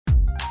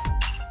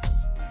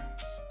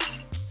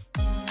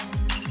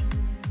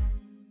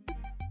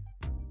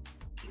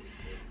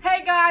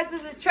Hey guys,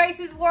 this is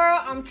Tracy's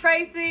World. I'm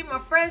Tracy. My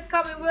friends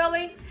call me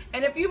Willie.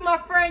 And if you're my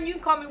friend, you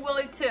can call me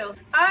Willie too.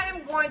 I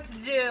am going to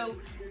do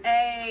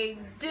a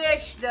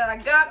dish that I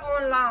got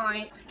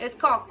online. It's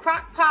called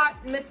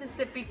CrockPot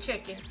Mississippi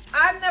chicken.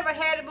 I've never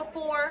had it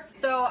before,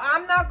 so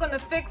I'm not going to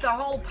fix a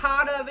whole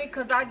pot of it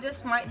because I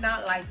just might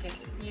not like it,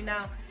 you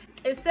know.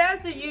 It says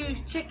to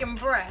use chicken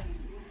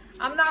breast.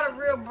 I'm not a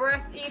real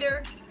breast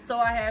eater, so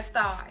I have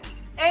thighs.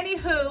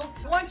 Anywho,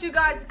 I want you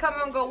guys to come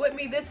on and go with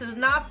me. This is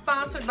not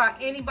sponsored by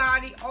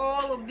anybody.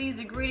 All of these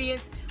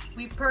ingredients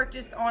we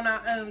purchased on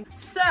our own.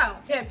 So,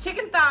 we have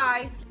chicken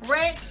thighs,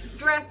 ranch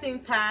dressing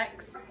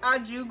packs, au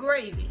jus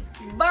gravy,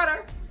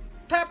 butter,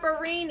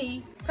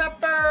 pepperoni, pepper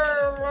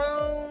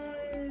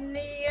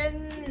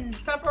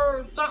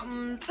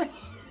something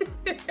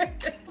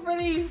for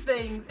these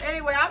things.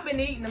 Anyway, I've been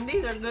eating them.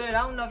 These are good.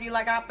 I don't know if you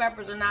like hot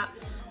peppers or not,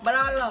 but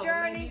I love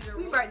them.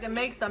 We're about to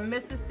make some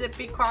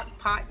Mississippi crock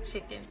pot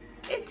chicken.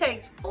 It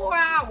takes 4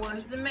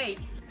 hours to make.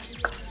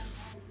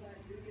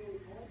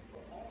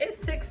 It's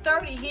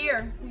 6:30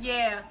 here.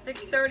 Yeah,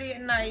 6:30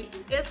 at night.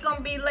 It's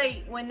gonna be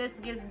late when this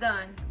gets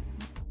done.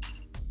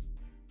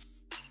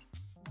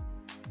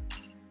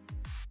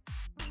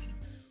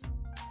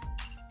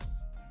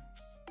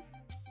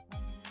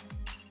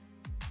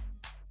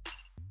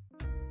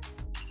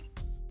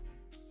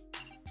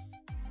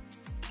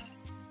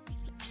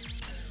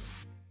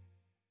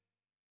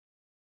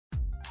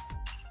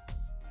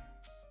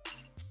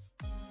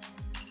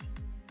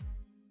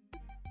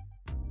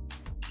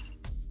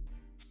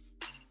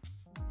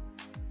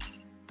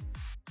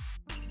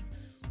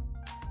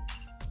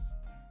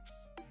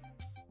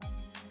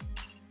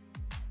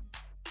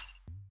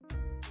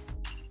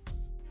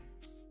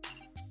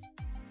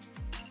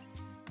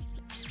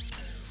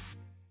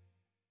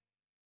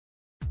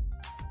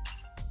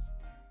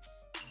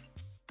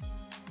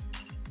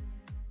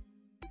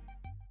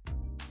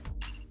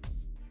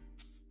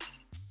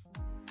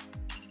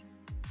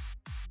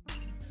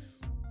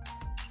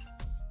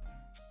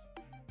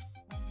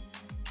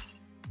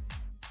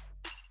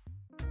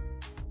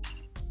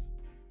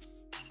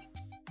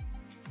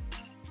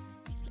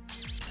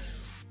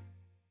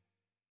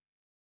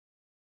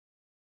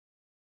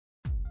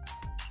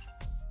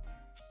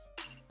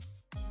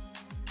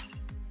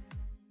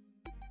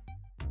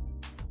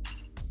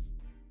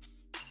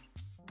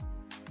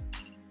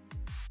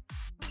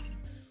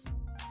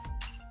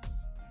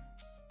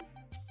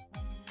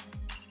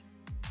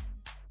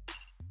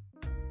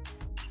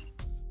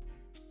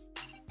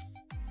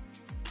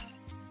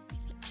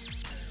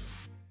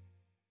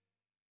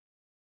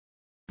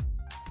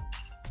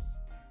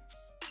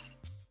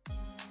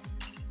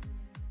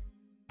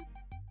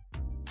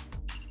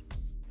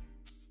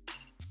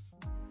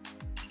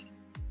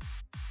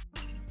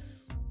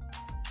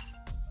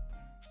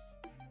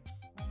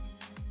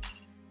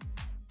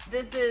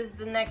 This is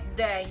the next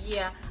day.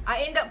 Yeah,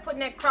 I end up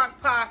putting that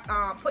crock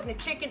pot, putting the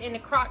chicken in the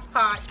crock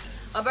pot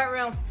about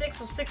around 6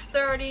 or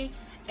 6:30,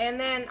 and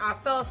then I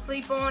fell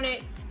asleep on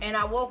it, and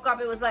I woke up.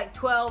 It was like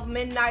 12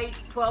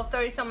 midnight,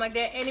 12:30, something like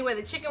that. Anyway,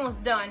 the chicken was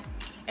done,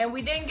 and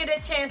we didn't get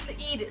a chance to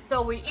eat it,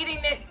 so we're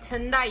eating it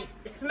tonight.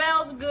 It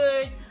smells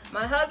good.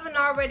 My husband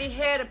already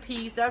had a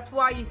piece. That's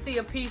why you see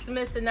a piece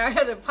missing out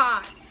of the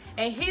pot,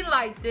 and he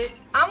liked it.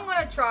 I'm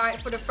gonna try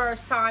it for the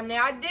first time.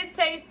 Now, I did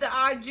taste the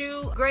au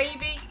jus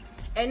gravy,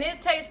 and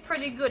it tastes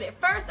pretty good. At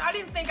first, I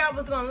didn't think I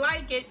was gonna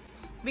like it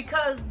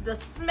because the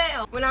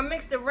smell, when I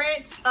mixed the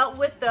ranch up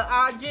with the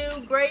au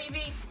jus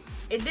gravy,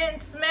 it didn't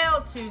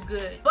smell too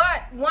good.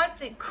 But once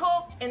it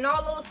cooked and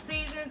all those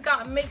seasonings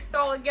got mixed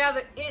all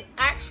together, it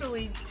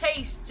actually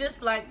tastes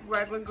just like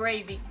regular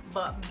gravy,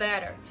 but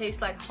better. It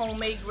tastes like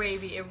homemade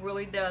gravy. It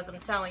really does, I'm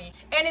telling you.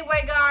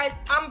 Anyway, guys,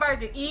 I'm about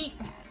to eat.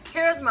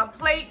 Here's my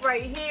plate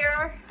right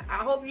here.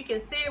 I hope you can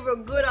see it real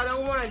good. I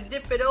don't want to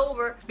dip it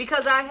over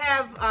because I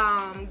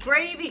have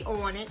gravy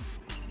on it.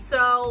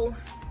 So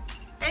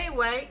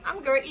anyway, I'm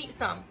gonna eat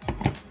some.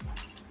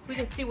 We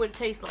can see what it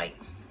tastes like.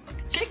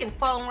 Chicken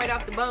falling right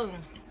off the bone.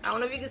 I don't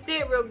know if you can see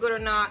it real good or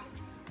not,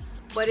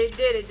 but it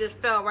did. It just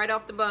fell right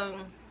off the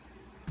bone.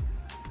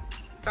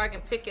 If I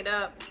can pick it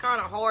up. It's kind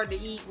of hard to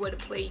eat with a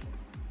plate.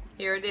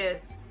 Here it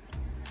is.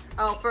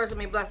 Oh, first let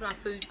me bless my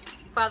food.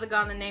 Father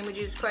God, in the name of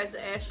Jesus Christ,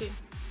 I ask you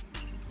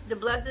to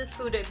bless this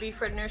food that be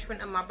for the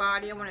nourishment of my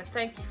body. I want to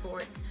thank you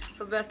for it,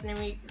 for blessing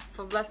me,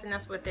 for blessing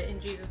us with it in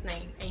Jesus'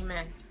 name.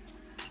 Amen.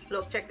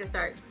 Look, check this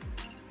out.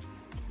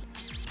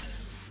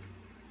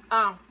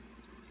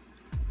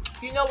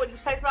 You know what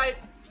this tastes like?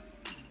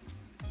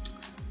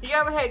 You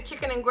ever had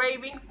chicken and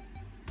gravy?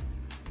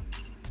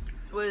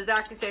 That's what it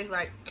exactly tastes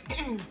like.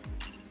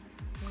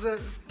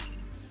 Good.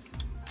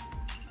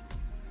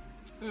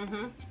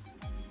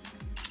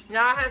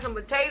 Now I have some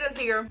potatoes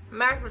here,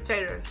 mashed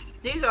potatoes.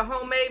 These are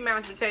homemade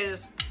mashed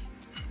potatoes.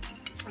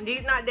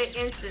 These not that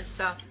instant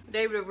stuff.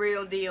 They the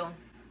real deal.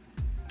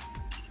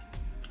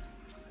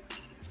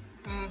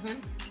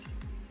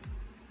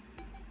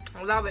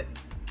 I love it.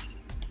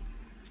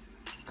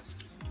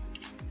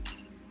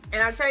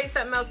 And I'll tell you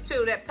something else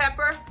too. That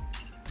pepper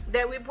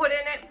that we put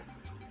in it,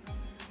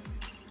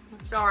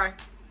 sorry,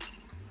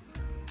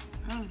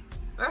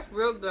 That's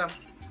real good.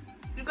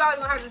 You guys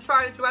are gonna have to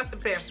try this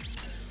recipe.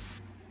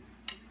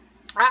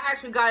 I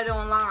actually got it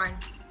online.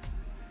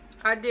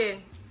 I did.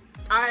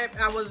 I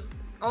was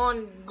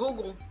on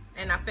Google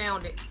and I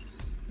found it.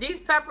 These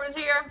peppers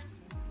here,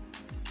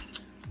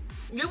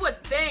 you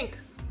would think,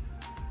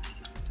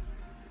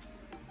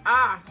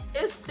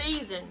 it's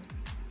seasoned.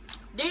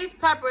 These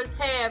peppers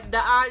have the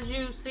Au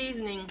Jus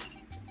seasoning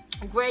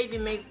gravy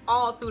mix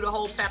all through the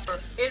whole pepper.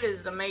 It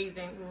is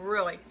amazing,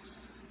 really.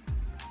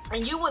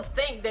 And you would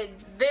think that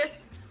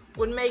this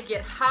would make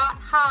it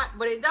hot,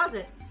 but it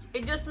doesn't.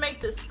 It just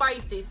makes it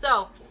spicy.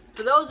 So,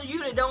 for those of you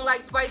that don't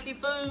like spicy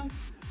food,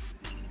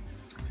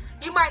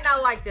 you might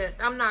not like this.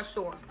 I'm not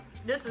sure.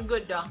 This is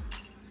good though.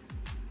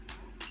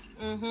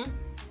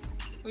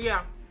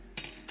 Yeah.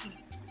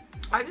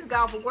 I just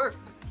got off of work.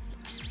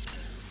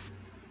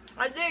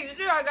 I did.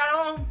 I got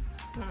on.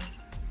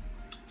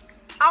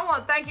 I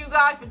want to thank you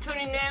guys for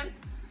tuning in.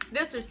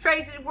 This is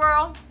Tracy's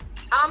World.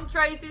 I'm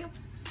Tracy.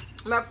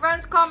 My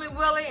friends call me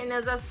Willie, and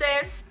as I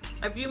said,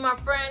 if you're my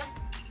friend,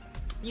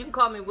 you can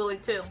call me Willie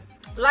too.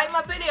 Like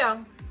my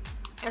video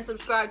and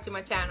subscribe to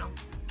my channel.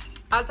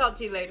 I'll talk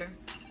to you later.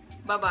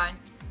 Bye-bye.